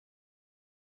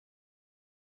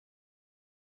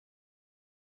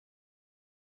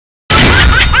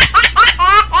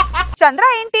చంద్ర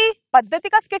ఏంటి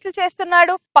పద్ధతిగా స్కిట్లు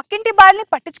చేస్తున్నాడు, పక్కింటి బాల్ని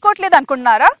పట్టించుకోవట్లేదు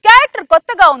అనుకున్నారా? క్యారెక్టర్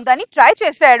కొత్తగా ఉందని ట్రై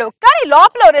చేశాడు, కానీ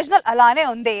లోపల ఒరిజినల్ అలానే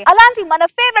ఉంది. అలాంటి మన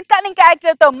ఫేవరెట్ కన్నింగ్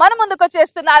క్యారెక్టర్ తో మన ముందుకు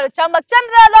వచ్చేస్తున్నారు చమ్మక్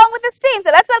చంద్ర along with his team.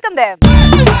 So let's welcome them.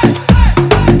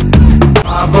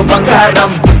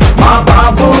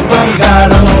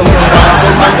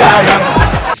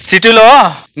 సిటీలో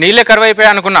నీళ్ళే కరువు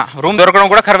అయిపోయా అనుకున్నా, రూమ్ దొరకడం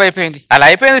కూడా కరువు అయిపోయింది. అలా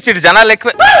అయిపోయింది సిటీ, జనాలు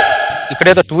ఎక్కువ.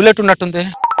 ఇక్కడేదో టూలెట్ ఉన్నట్టుంది.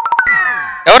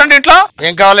 ఎవరండి ఇంట్లో?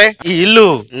 ఏం కావాలి? ఈ ఇల్లు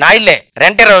నా ఇల్లే,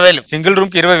 రెంట్ 20,000. సింగిల్ రూమ్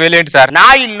కి 20,000 ఏంటి సార్? నా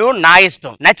ఇల్లు నా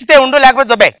ఇష్టం, నచ్చితే ఉండు లేకపోతే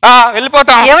దుబాయ్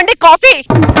వెళ్ళిపోతాం. ఏమండి కాఫీ?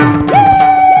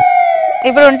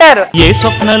 ఇప్పుడు ఉంటారు. ఏ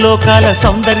స్వప్నలోకాల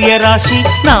సౌందర్య రాశి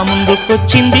నా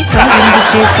ముందుకొచ్చింది కనువిందు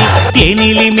చేసి,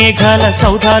 తేనీలి మేఘాల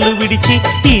సౌధాలు విడిచి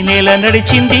ఈ నేల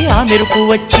నడిచింది ఆ మెరుపు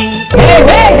వచ్చి.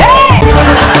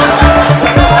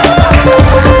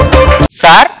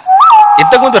 సార్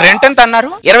ఇంతకు ముందు రెంట్ ఎంత అన్నారు?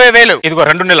 20,000. ఇదిగో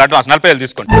 2 నెలలు అడ్వాన్స్ 40,000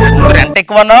 తీసుకోండి. రెంట్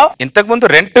ఎక్కువ. ఇంతకు ముందు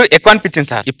రెంట్ ఎక్కువ అనిపించింది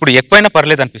సార్, ఇప్పుడు ఎక్కువైనా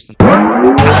పర్లేదు అనిపిస్తుంది.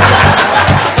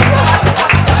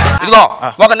 ఇదిగో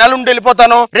 1 నెల ఉండి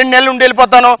వెళ్ళిపోతాను, 2 నెలలు ఉండి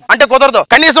వెళ్ళిపోతాను అంటే కుదరదు,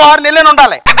 కనీసం 6 నెలలు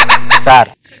ఉండాలి. సార్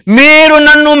మీరు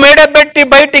నన్ను మేడబెట్టి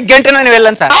బయటికి గంటనని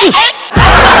వెళ్ళండి సార్.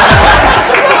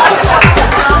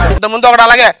 ముందు ఒకటి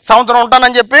అలాగే సంవత్సరం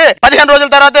ఉంటానని చెప్పి 15 రోజుల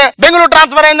తర్వాత బెంగళూరు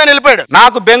ట్రాన్స్ఫర్ అయిందని వెళ్ళిపోయాడు.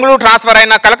 నాకు బెంగళూరు ట్రాన్స్ఫర్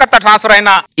అయినా కలకత్తా ట్రాన్స్ఫర్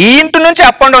అయినా ఈ ఇంటి నుంచి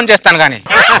అప్ అండ్ డౌన్ చేస్తాను, కానీ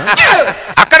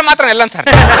అక్కడ మాత్రం వెళ్ళండి sir.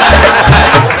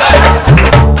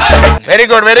 Very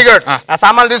good very good. ఆ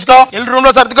సామాన్లు తీసుకో, ఇల్లు రూమ్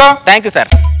లో సర్దుకో. Thank you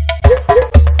sir.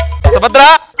 సుభద్ర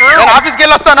నేను ఆఫీస్కి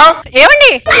వెళ్ళి వస్తాను. ఏమండి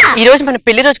ఈ రోజు మన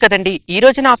పెళ్లి రోజు కదండి, ఈ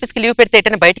రోజున ఆఫీస్ కి లీవ్ పెడితే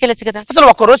ఎటైనా బయటకు వెళ్ళొచ్చు కదా. అసలు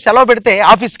ఒక్క రోజు సెలవు పెడితే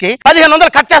ఆఫీస్ కి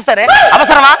 1500 కట్ చేస్తారే,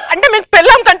 అవసరమా? అంటే మీకు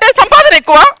పెళ్ళాం కంటే సంపాదన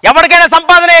ఎక్కువ. ఎవరికైనా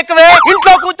సంపాదన ఎక్కువే.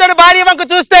 ఇంట్లో కూర్చొని భార్య వంక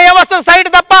చూస్తే ఏమొస్తుంది? సైడ్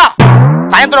తప్ప.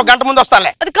 సాయంత్రం 1 గంట ముందు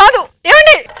వస్తానులే. అది కాదు.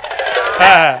 ఏమండి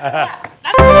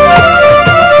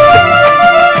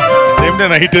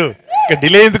నైట్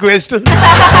డిలే ఎందుకు వేస్ట్?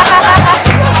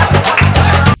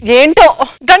 ఏంటో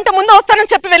గంట ముందు వస్తానని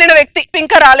చెప్పి వెళ్ళిన వ్యక్తి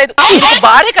ఇంకా రాలేదు.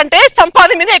 భార్య కంటే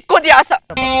సంపాదన మీద ఎక్కువ ధ్యాస.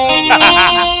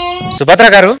 సుభద్ర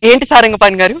గారు. ఏంటి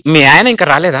సారంగపాణి గారు? మీ ఆయన ఇంకా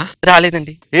రాలేదా?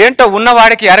 రాలేదండి. ఏంటో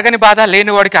ఉన్నవాడికి అరగని బాధ,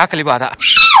 లేని వాడికి ఆకలి బాధ.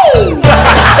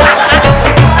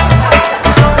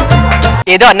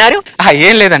 ఏదో అన్నారు?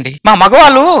 ఏం లేదండి, మా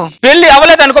మగవాళ్ళు పెళ్లి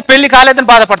అవ్వలేదనుకో, పెళ్లి కాలేదని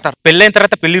బాధపడతారు, పెళ్ళైన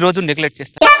తర్వాత పెళ్లి రోజు నెగ్లెక్ట్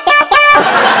చేస్తారు.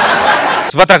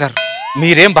 సుభద్ర గారు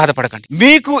మీరేం బాధపడకండి,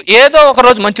 మీకు ఏదో ఒక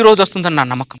రోజు మంచి రోజు వస్తుందని నా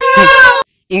నమ్మకం.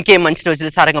 ఇంకేం మంచి రోజులు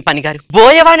సారంగపాణి గారు.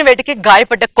 బోయవాని వేటకి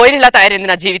గాయపడ్డ కోయిలలా తయారైంది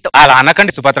నా జీవితం. అలా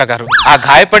అనకండి సుభద్ర గారు, ఆ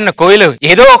గాయపడిన కోయిలు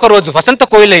ఏదో ఒక రోజు వసంత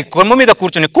కోయిల కొమ్మ మీద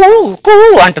కూర్చొని కూ కూ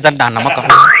అంటదని నా నమ్మకం.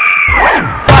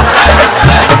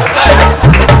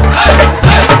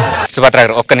 సుభద్ర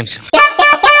గారు ఒక్క నిమిషం.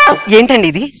 ఏంటండి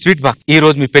ఇది? Sweet box. ఈ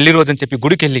రోజు మీ పెళ్లి రోజు అని చెప్పి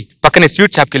గుడికి వెళ్ళి పక్కనే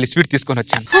స్వీట్ షాప్కి వెళ్ళి స్వీట్ తీసుకొని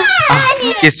వచ్చాను.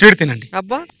 ఈ స్వీట్ తినండి.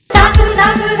 అబ్బా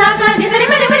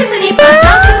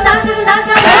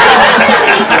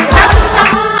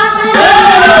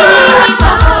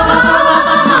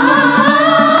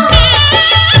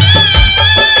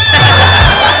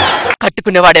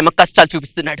కట్టుకునేవాడేమో కష్టాలు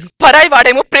చూపిస్తున్నాడు, పరాయి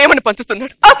వాడేమో ప్రేమను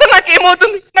పంచుతున్నాడు. అసలు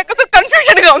నాకేమవుతుంది? నాకు అసలు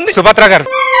కన్ఫ్యూజన్ గా ఉంది. సుభద్ర గారు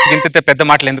ఇంత పెద్ద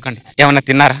మాటలు ఎందుకండి? ఏమన్నా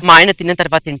తిన్నారా? మా ఆయన తిన్న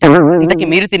తర్వాత తింటాను. ఇంతకీ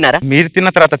మీరు తిన్నారా? మీరు తిన్న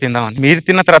తర్వాత తిందామని.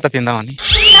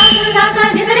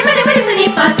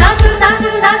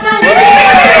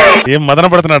 ఏం మదన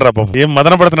పడుతున్నాడు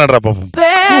రా పాపం.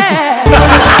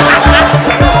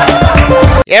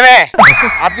 ఏమే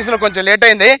ఆఫీస్ లో కొంచెం లేట్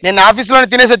అయింది, నేను ఆఫీస్ లోనే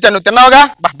తినేసి వచ్చాను. నువ్వు తిన్నావుగా?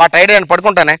 బా టైర్డ్ అయ్యాను,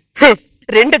 పడుకుంటానే.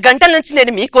 2 గంటల నుంచి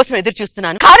నేను మీకోసం ఎదురు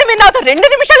చూస్తున్నాను, కానీ మీరు నాతో 2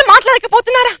 నిమిషాలు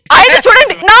మాట్లాడకపోతున్నారా? ఆయన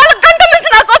చూడండి 4 గంటల నుంచి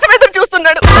నా కోసం ఎదురు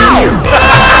చూస్తున్నాడు.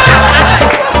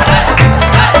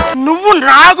 నువ్వు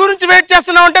నా గురించి వెయిట్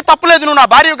చేస్తున్నావు అంటే తప్పులేదు, నువ్వు నా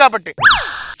భార్య కాబట్టి.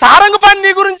 సారంగపాణి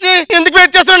నీ గురించి ఎందుకు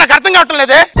వెయిట్ చేస్తున్నావు నాకు అర్థం కావటం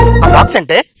లేదే. బాక్స్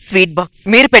అంటే స్వీట్ బాక్స్.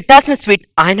 మీరు పెట్టాల్సిన స్వీట్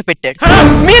ఆయన పెట్టాడు,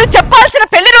 మీరు చెప్పాల్సిన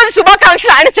పెళ్లి రోజు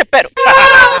శుభాకాంక్షలు ఆయన చెప్పారు.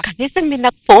 కనీసం మీరు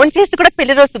నాకు ఫోన్ చేసి కూడా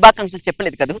పెళ్లి రోజు శుభాకాంక్షలు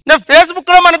చెప్పలేదు కదా. నేను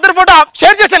ఫేస్బుక్ లో మన ఇద్దరు ఫోటో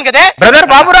షేర్ చేశాను కదే. బ్రదర్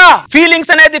బాబురా,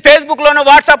 ఫీలింగ్స్ అనేది ఫేస్బుక్ లోనో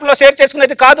వాట్సాప్ లో షేర్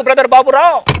చేసుకునేది కాదు brother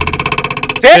Baburao.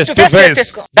 Face to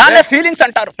face దాన్నే ఫీలింగ్స్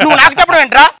అంటారు. నువ్వు నాకు చెప్పడం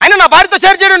ఏంట్రా? అయినా నా భార్యతో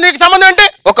షేర్ చేయడం నీకు సంబంధం ఏంటి?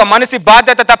 ఒక మనిషి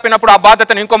బాధ్యత తప్పినప్పుడు ఆ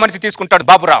బాధ్యతను ఇంకో మనిషి తీసుకుంటాడు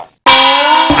బాబురావు.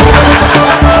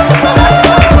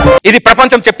 ఇది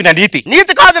ప్రపంచం చెప్పిన నీతి.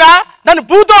 నీతి కాదురా, దాన్ని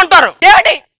భూతం అంటారు.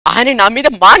 ఏమండి ఆయన నా మీద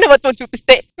మానవత్వం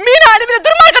చూపిస్తే మీరు ఆయన మీద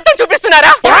దుర్మార్గత్వం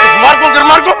చూపిస్తున్నారా?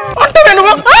 దుర్మార్గం అంటావే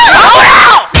నువ్వు?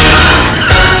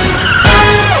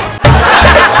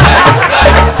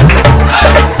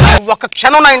 ఒక్క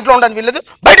క్షణం నా ఇంట్లో ఉండని వీళ్ళదు,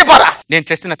 బయట పోరా. నేను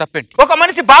చేసిన తప్పేంటి? ఒక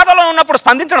మనిషి బాధలో ఉన్నప్పుడు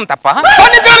స్పందించడం తప్ప?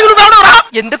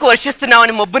 ఎందుకు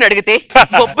వర్షిస్తున్నావని మొబ్బుని అడిగితే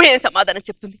మొబ్బు ఏం సమాధానం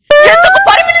చెప్తుంది? ఎందుకు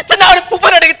పరిమిస్తున్నావని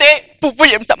పువ్వుని అడిగితే పువ్వు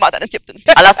ఏం సమాధానం చెప్తుంది?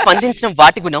 అలా స్పందించడం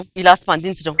వాటి గుణం, ఇలా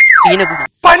స్పందించడం ఈయన గుణం.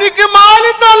 పనికి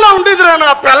మాలితాల్లో ఉండేదిరా నా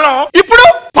పిల్లం, ఇప్పుడు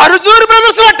పరుచూరు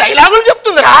బ్రదర్స్ డైలాగులు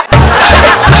చెప్తుందిరా.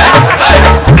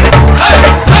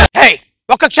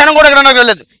 ఒక్క క్షణం కూడా నాకు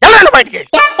వెళ్ళలేదు. వెళ్ళండి బయటికి.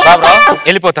 బాబురావు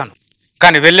వెళ్ళిపోతాను,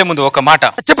 కానీ వెళ్లే ముందు ఒక మాట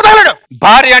చెప్తాను.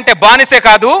 భార్య అంటే బానిసే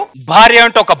కాదు, భార్య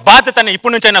అంటే ఒక బాధ్యతని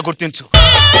ఇప్పటి నుంచైనా గుర్తించు.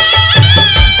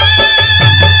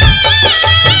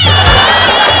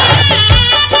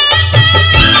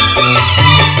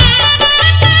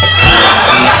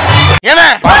 ఏమే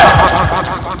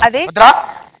అదే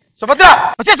సుభద్ర,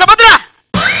 వచ్చే సుభద్ర.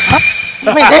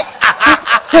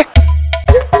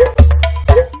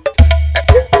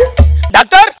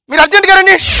 డాక్టర్ మీరు అర్జెంట్ గా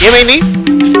రండి. ఏమైంది?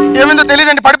 ఏమైందో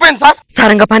తెలియదండి, పడిపోయింది సార్.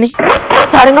 సారంగపాణి,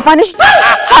 సారంగపాణి,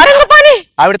 సారంగపాణి.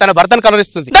 ఆవిడ తన భర్తను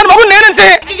కనురిస్తుంది. దాని మగు నేనంటే.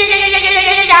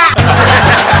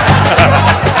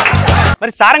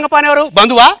 మరి సారంగపాణి ఎవరు?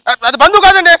 బంధువా? అది బంధువు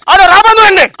కాదండి, ఆడో రాబంధు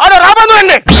అండి, ఆడో రాబంధు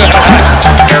అండి.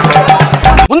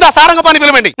 ముందా సారంగపాణి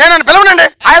పిలవండి. నేను పిలవనండి.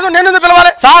 ఆయన నేను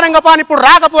పిలవాలి. సారంగపాణి ఇప్పుడు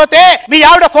రాకపోతే మీ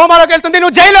ఆవిడ కోమాలోకి వెళ్తుంది,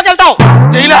 నువ్వు జైల్లోకి వెళ్తావు.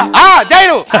 జైలా?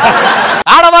 జైలు.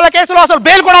 ఆడవాళ్ళ కేసులో అసలు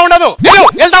బెయిల్ కూడా ఉండదు.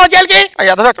 వెళ్తావా జైలుకి?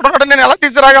 ఎక్కడ ఉన్నాడు, నేను ఎలా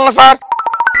తీసుకురాగలను సార్?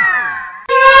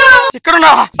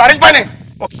 ఇక్కడున్నా సారంగపాణి,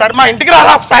 ఒకసారి మా ఇంటికి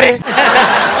రారా ఒకసారి.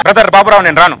 బ్రదర్ బాబురావు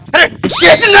నేను రాను.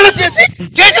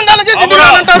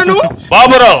 అంటారు నువ్వు.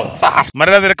 బాబురావు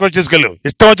మర్యాద రిక్వెస్ట్ చేసుకెళ్ళు,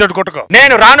 ఇష్టం వచ్చేట్టు కొట్టుకో.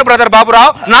 నేను రాను బ్రదర్ బాబురావు,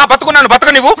 నా బతుకు నన్ను బతక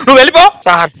నువ్వు వెళ్ళిపో.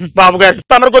 సార్ బాబు గారు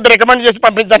తమరు కొద్దిగా రికమెండ్ చేసి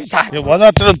పంపించండి సార్.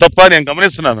 ఓదార్చడం తప్ప నేను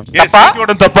గమనిస్తున్నాను.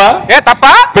 తప్ప ఏ తప్ప?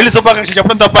 పెళ్లి శుభాకాంక్షలు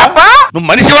చెప్పడం తప్ప? నువ్వు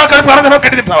మనిషి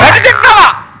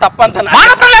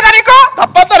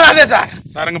తప్పంతా రాదే సార్.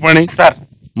 సారంగపాణి సార్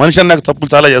మనిషి నాకు తప్పులు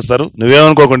చాలా చేస్తారు,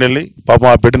 నువ్వేమనుకోకుండా వెళ్ళి పాపం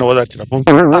ఆ బిడ్డను ఓదార్చిన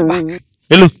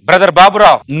వెళ్ళు. బ్రదర్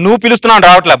బాబురావు నువ్వు పిలుస్తున్నాను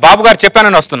రావట్లే, బాబు గారు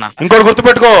చెప్పానని వస్తున్నా. ఇంకోటి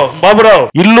గుర్తుపెట్టుకో బాబురావు,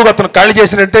 ఇల్లు అతను ఖాళీ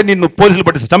చేసినట్టే నిన్ను పోలీసులు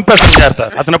పట్టిస్తా, చంపేస్తా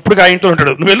చేస్తారు. అతను అప్పుడు ఆ ఇంట్లో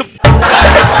ఉంటాడు, నువ్వు వెళ్ళు.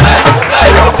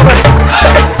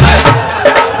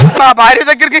 నా భార్య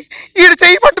దగ్గరికి ఈడు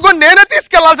చెయ్యి పట్టుకొని నేనే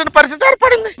తీసుకెళ్లాల్సిన పరిస్థితి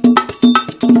ఏర్పడింది.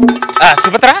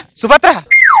 సుభద్ర సుభద్ర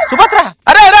సుభద్ర,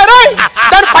 అరే అరే అరే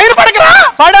దాని పైన పడకరా.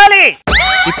 పడాలి.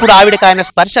 ఇప్పుడు ఆవిడకి ఆయన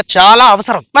స్పర్శ చాలా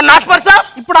అవసరం. మరి నా స్పర్శ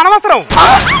ఇప్పుడు అనవసరం.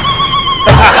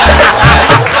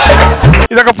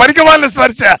 ఇదొక పనికి వాళ్ళ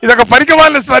స్పర్శ, ఇదొక పనికి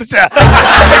వాళ్ళ స్పర్శ.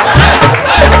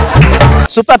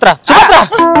 సుభద్ర సుభద్ర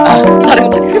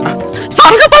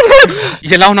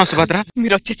ఎలా ఉన్నావు సుభద్ర?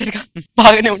 మీరు వచ్చేసరిగా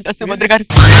బాగానే ఉంటా సుభద్ర గారు.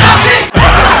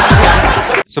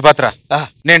 సుభద్ర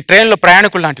నేను ట్రైన్ లో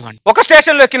ప్రయాణికులు లాంటి వాడిని, ఒక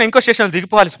స్టేషన్ లో ఎక్కిన ఇంకో స్టేషన్ లో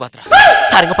దిగిపోవాలి సుభద్ర.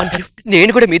 సారంగపాణి గారు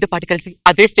నేను కూడా మీతో పాటు కలిసి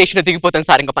అదే స్టేషన్ లో దిగిపోతాను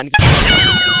సారంగపాణి గారు.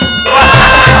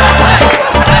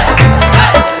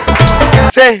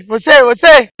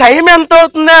 టైం ఎంత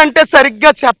అవుతుంది అంటే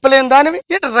సరిగ్గా చెప్పలేను దానివి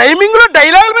రైమింగ్ లో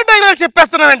డైలాగ్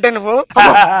చెప్పేస్తున్నావంటే నువ్వు.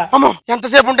 అమ్మో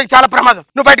ఎంతసేపు ఉంటే చాలా ప్రమాదం,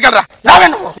 నువ్వు బయటకు వెళ్ళరా. రావే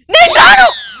నువ్వు.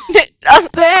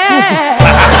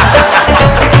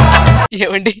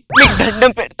 ఏమండి మీకు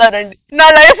దండం పెడతానండి, నా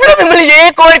లైఫ్ లో మిమ్మల్ని ఏ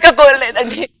కోరిక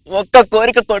కోరలేదండి, ఒక్క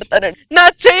కోరిక కొడతానండి. నా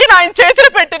చెయ్యి ఆయన చేతిలో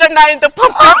పెట్టినండి, ఆయనతో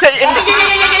పంపి చేయండి.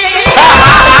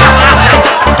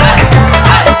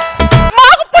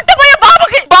 మాకు పుట్టబోయే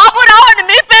బాబుకి బాబురావు అని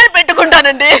మీ పేరు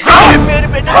పెట్టుకుంటానండి. పేరు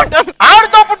పెట్టుకుంటాను.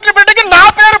 ఆవిడతో పుట్టిన బిడ్డకి నా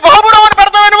పేరు బాబురావు అని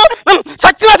పెడతావా నువ్వు?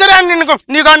 సచ్చినా సరే అని నీకు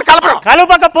కలపడం.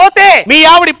 కలపకపోతే మీ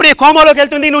ఆవిడ ఇప్పుడే కోమాలోకి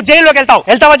వెళ్తుంది, నువ్వు జైల్లోకి వెళ్తావు.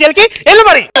 వెళ్తావా జైలుకి? వెళ్ళు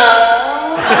మరి.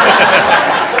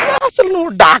 అసలు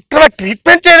నువ్వు డాక్టర్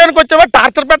ట్రీట్మెంట్ చేయడానికి వచ్చావా,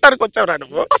 టార్చర్ పెట్టడానికి వచ్చావురా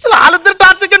నువ్వు? అసలు వాళ్ళిద్దరు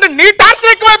టార్చర్ కంటే నీ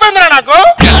టార్చర్ ఎక్కువైపోయిందిరా నాకు.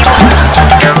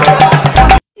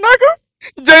 నాకు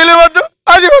జైలు వద్దు,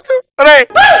 అది వద్దు. రే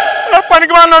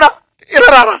పనికి మానోడా, ఇలా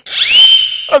రారా.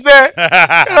 అదే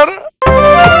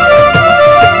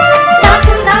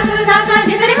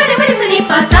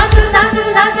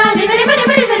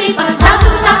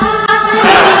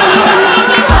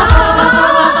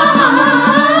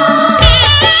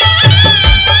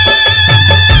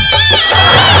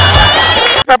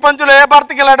ప్రపంచంలో ఏ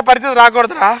భర్తకి ఇలాంటి పరిస్థితి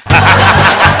రాకూడదురా.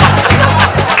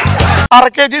 అర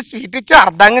కేజీ స్వీట్ ఇచ్చి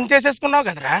అర్ధాంగం చేసేసుకున్నావు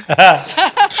కదరా.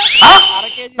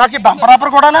 నాకు ఈ బంపర్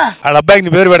ఆఫర్ కూడానా? వాళ్ళ అబ్బాయికి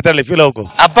నీ పేరు పెడతాడు, ఫీల్ అవ్వకు.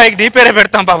 అబ్బాయికి నీ పేరే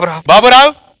పెడతాం బాబురావు.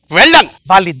 బాబురావు వెళ్ళాం.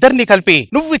 వాళ్ళిద్దరిని కలిపి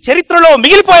నువ్వు చరిత్రలో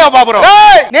మిగిలిపోయావు బాబురావు.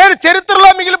 నేను చరిత్రలో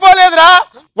మిగిలిపోలేదురా,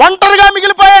 ఒంటరిగా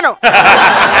మిగిలిపోయాను.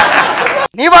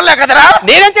 నీ వల్లే కదరా.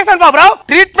 నేనేం చేశాను బాబురావు?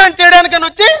 ట్రీట్మెంట్ చేయడానికి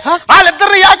వచ్చి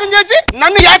వాళ్ళిద్దరిని యాకం చేసి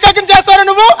నన్ను ఏకాకం చేస్తాను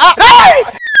నువ్వు.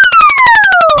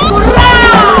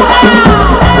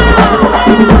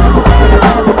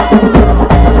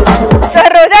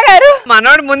 రోజా గారు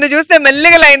మనోడు ముందు ముందు చూస్తే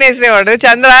మెల్లిగా లైన్ వేసేవాడు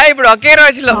చంద్ర, ఇప్పుడు ఒకే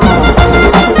రోజులో.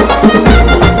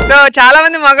 సో చాలా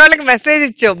మంది మగవాళ్ళకి మెసేజ్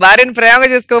ఇచ్చావు, భార్యను ప్రేమగా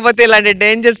చూసుకోకపోతే ఇలాంటి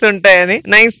డేంజర్స్ ఉంటాయని.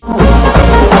 నైస్.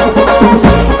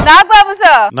 నాగబాబు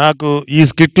సార్, నాకు ఈ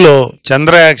స్కిట్ లో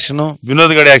చంద్ర యాక్షన్,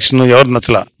 వినోద్ గడి యాక్షన్ ఎవరు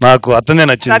నచ్చలా, నాకు అతనే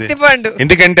నచ్చింది. సత్తిపండు.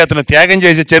 ఎందుకంటే అతను త్యాగం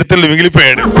చేసే చరిత్రలు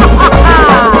మిగిలిపోయాడు.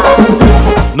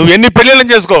 నువ్వు ఎన్ని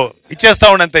పెళ్లిళ్ళని చేసుకో,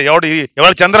 ఇచ్చేస్తా ఉండంతే.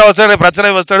 ఎవడు చంద్ర వస్తాడు,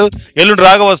 ప్రచన వస్తాడు, ఎల్లుండి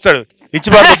రాఘవ వస్తాడు, ఇచ్చి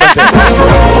పారిపోతే.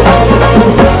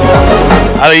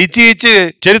 అలా ఇచ్చి ఇచ్చి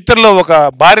చరిత్రలో ఒక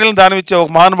భార్యలను దానం ఇచ్చే ఒక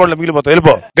మహానుభావులు మిగిలిపోతావు.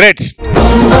 వెళ్ళిపో. గ్రేట్.